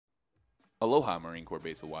Aloha Marine Corps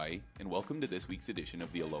Base Hawaii, and welcome to this week's edition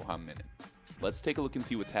of the Aloha Minute. Let's take a look and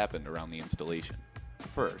see what's happened around the installation.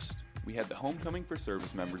 First, we had the homecoming for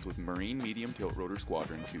service members with Marine Medium Tilt Rotor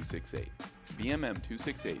Squadron 268. VMM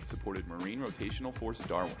 268 supported Marine Rotational Force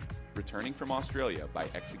Darwin, returning from Australia by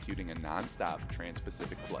executing a non-stop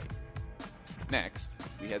trans-Pacific flight. Next,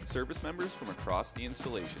 we had service members from across the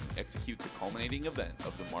installation execute the culminating event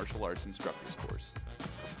of the Martial Arts Instructors Course.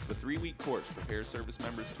 The 3-week course prepares service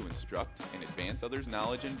members to instruct and advance others'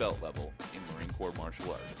 knowledge and belt level in Marine Corps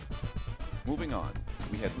martial arts. Moving on,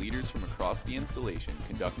 we had leaders from across the installation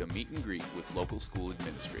conduct a meet and greet with local school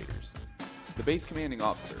administrators. The base commanding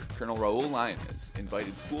officer, Colonel Raul Lyonez,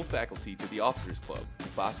 invited school faculty to the Officers Club to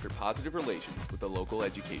foster positive relations with the local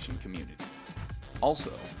education community.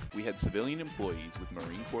 Also, we had civilian employees with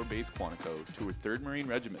Marine Corps Base Quantico tour 3rd Marine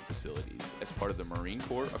Regiment facilities as part of the Marine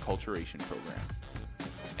Corps Acculturation Program.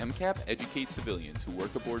 MCAP educates civilians who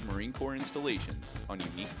work aboard Marine Corps installations on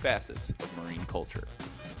unique facets of Marine culture.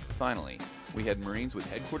 Finally, we had Marines with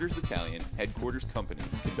Headquarters Battalion, Headquarters Company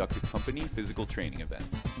conduct a company physical training event.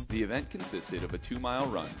 The event consisted of a 2-mile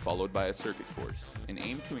run followed by a circuit course and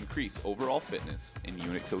aimed to increase overall fitness and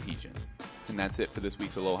unit cohesion. And that's it for this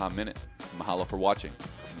week's Aloha Minute. Mahalo for watching,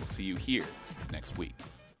 and we'll see you here next week.